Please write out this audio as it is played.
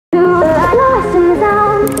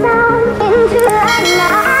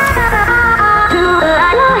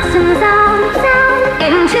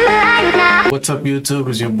What's up, YouTube?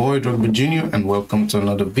 It's your boy Drogbajr Jr. and welcome to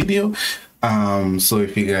another video. So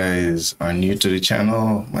if you guys are new to the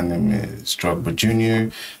channel, my name is Drogbajr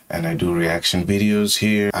Jr. and I do reaction videos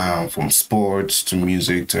here, from sports to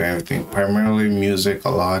music to everything. Primarily music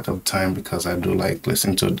a lot of time because I do like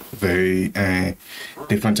listen to very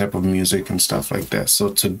different type of music and stuff like that.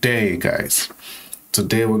 So today, guys,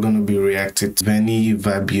 we're going to be reacting to Vanny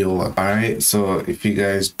Vabiola. Alright, so if you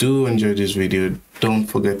guys do enjoy this video, don't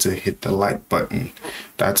forget to hit the like button.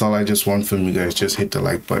 That's all I just want from you guys. Just hit the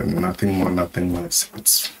like button. Nothing more, nothing less.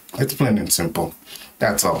 It's plain and simple.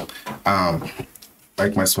 That's all.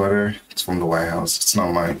 Like my sweater, it's from the White House. It's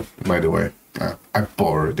not mine, by the way. I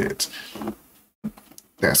borrowed it.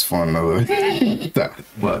 That's for another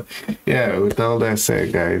but yeah, with all that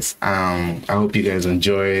said, guys, I hope you guys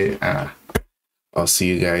enjoy it. I'll see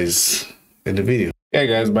you guys in the video. Yeah,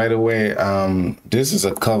 guys, by the way, this is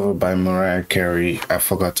a cover by Mariah Carey. I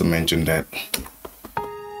forgot to mention that.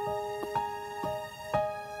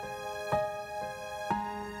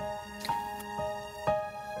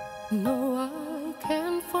 No, I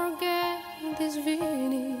can't forget this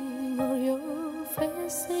feeling or your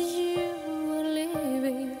face as you were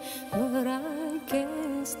leaving, but I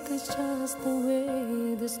guess that's just the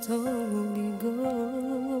way the story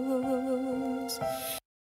goes.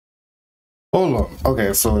 Hold on.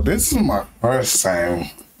 Okay, so this is my first time,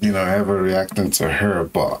 ever reacting to her,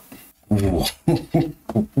 but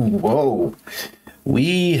whoa,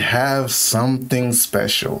 we have something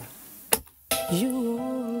special. You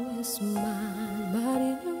always smile, but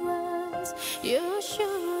in your eyes you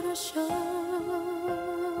should have shows.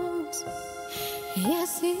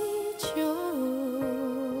 Yes, it shows.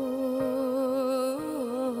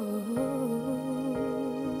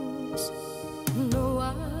 No,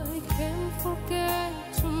 I can't forget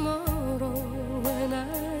tomorrow when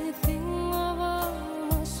I think of all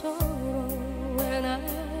my sorrow. When I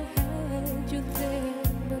had you there,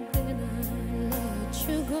 but then I let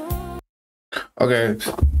you go. Okay,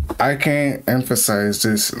 I can't emphasize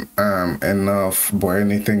this enough or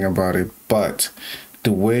anything about it, but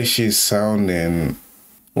the way she's sounding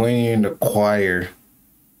when you're in the choir,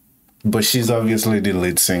 but she's obviously the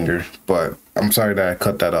lead singer, but I'm sorry that I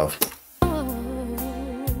cut that off.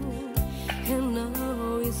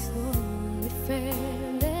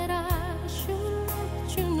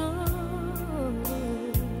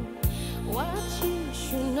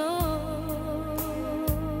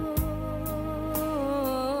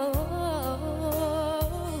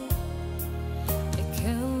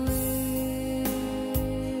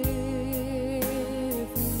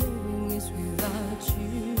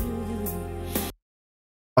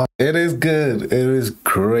 It is good. It is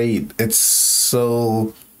great.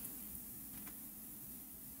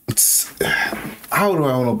 How do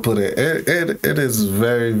I want to put it? It is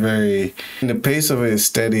very, very, the pace of it is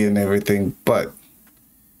steady and everything, but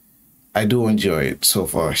I do enjoy it so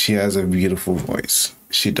far. She has a beautiful voice.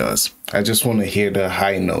 She does. I just want to hear the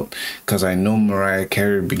high note because I know Mariah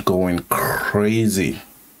Carey be going crazy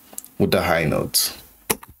with the high notes.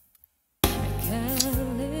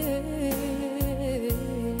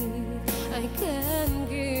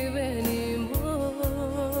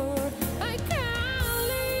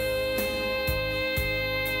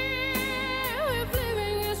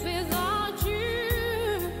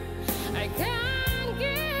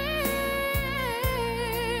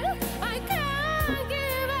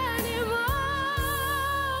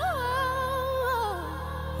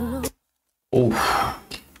 Oh,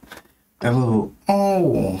 that little,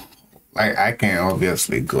 like I can't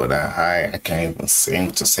obviously go that high. I can't even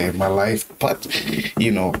sing to save my life, but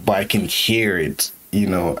but I can hear it.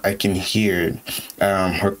 I can hear it.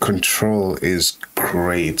 Her control is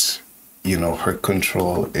great. Her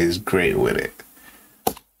control is great with it.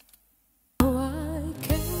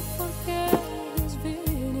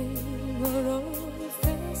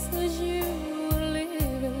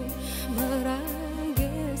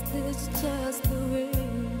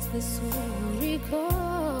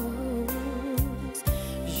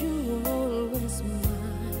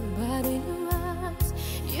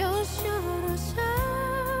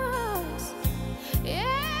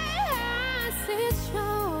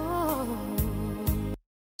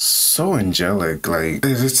 So angelic, like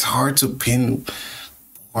it's hard to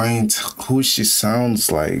pinpoint who she sounds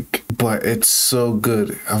like, but it's so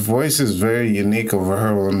good. Her voice is very unique over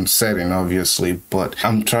her own setting, obviously, but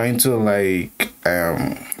I'm trying to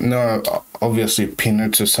obviously pin her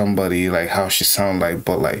to somebody, like how she sound like,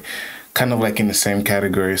 but like kind of like in the same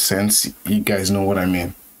category sense. You guys know what I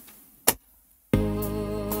mean.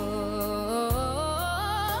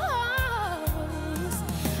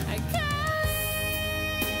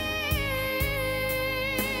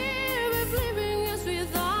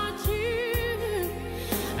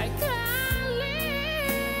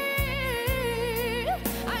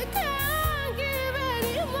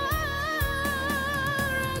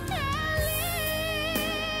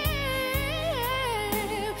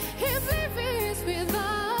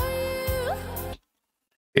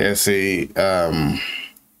 Yeah, see, I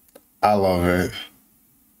love it.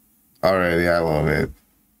 Already, I love it.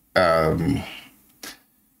 Um,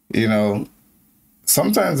 you know,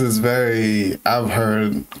 sometimes it's very, I've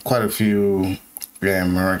heard quite a few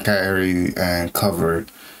Mariah Carey and cover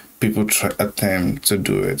people try attempt to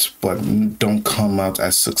do it, but don't come out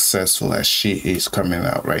as successful as she is coming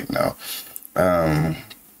out right now.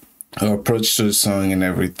 Her approach to the song and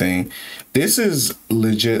everything. This is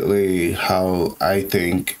legitimately how I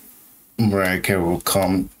think Mariah Carey will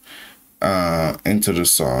come into the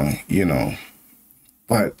song, you know.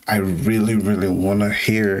 But I really, really want to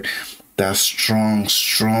hear that strong,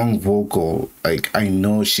 strong vocal. Like, I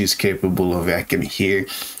know she's capable of it. I can hear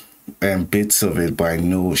bits of it, but I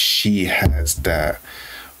know she has that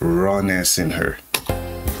rawness in her.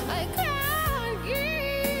 I can't give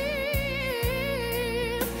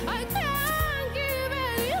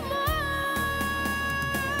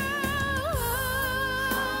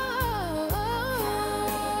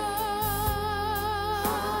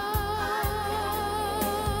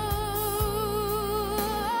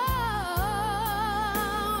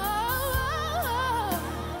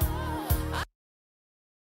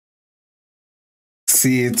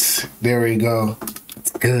See it? There we go. It's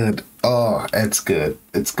good. Oh, it's good.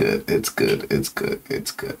 It's good. It's good. It's good.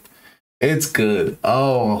 It's good. It's good.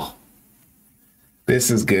 Oh, this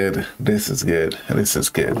is good. This is good. This is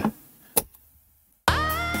good.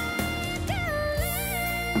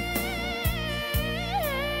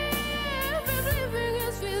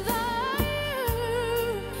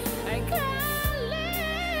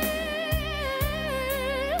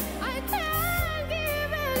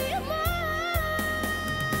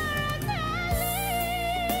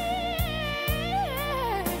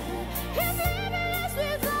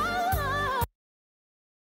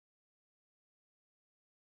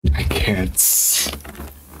 I can't.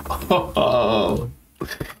 Oh.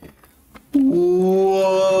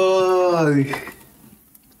 Whoa.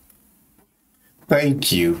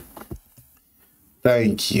 Thank you.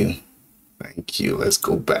 Thank you. Thank you. Let's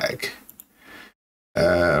go back.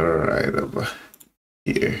 All right, over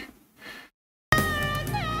here.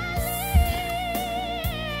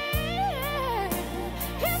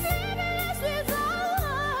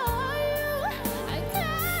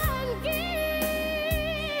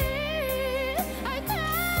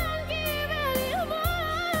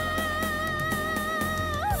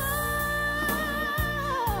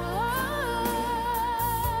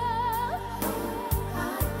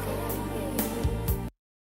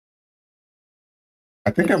 I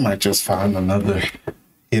think I might just find another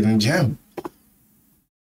hidden gem.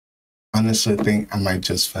 Honestly, I think I might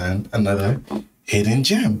just find another hidden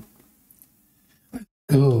gem.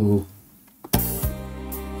 Oh.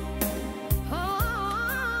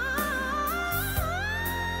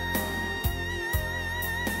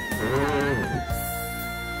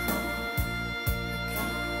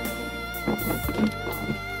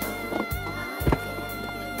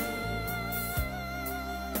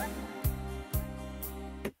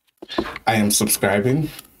 I am subscribing,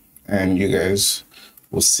 and you guys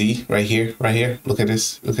will see right here, right here. Look at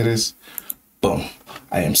this, look at this. Boom.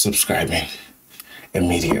 I am subscribing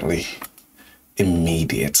immediately.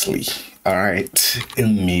 Immediately. All right.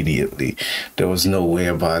 Immediately. There was no way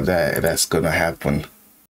about that. That's going to happen.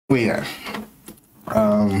 But yeah.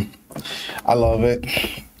 I love it.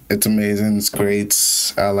 It's amazing. It's great.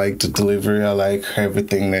 I like the delivery. I like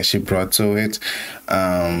everything that she brought to it.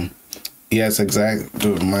 Yes,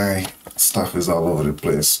 exactly. My stuff is all over the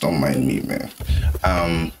place. Don't mind me, man.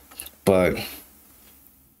 But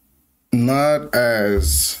not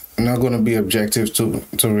gonna be objective to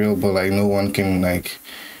real, but like no one can like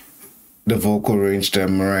the vocal range that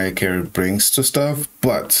Mariah Carey brings to stuff,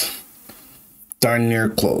 but darn near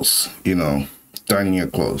close, you know, darn near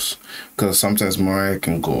close. Because sometimes Mariah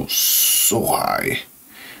can go so high.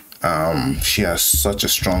 She has such a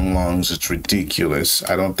strong lungs, it's ridiculous.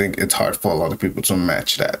 I don't think it's hard for a lot of people to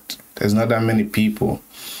match that. There's not that many people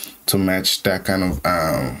to match that kind of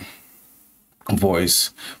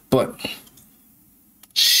voice, but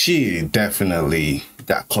she definitely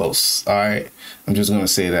got close. All right, I'm just gonna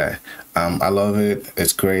say that. I love it.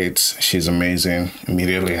 It's great. She's amazing.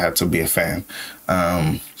 Immediately had to be a fan.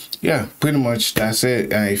 Yeah, pretty much that's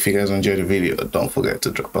it. If you guys enjoyed the video, don't forget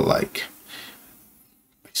to drop a like.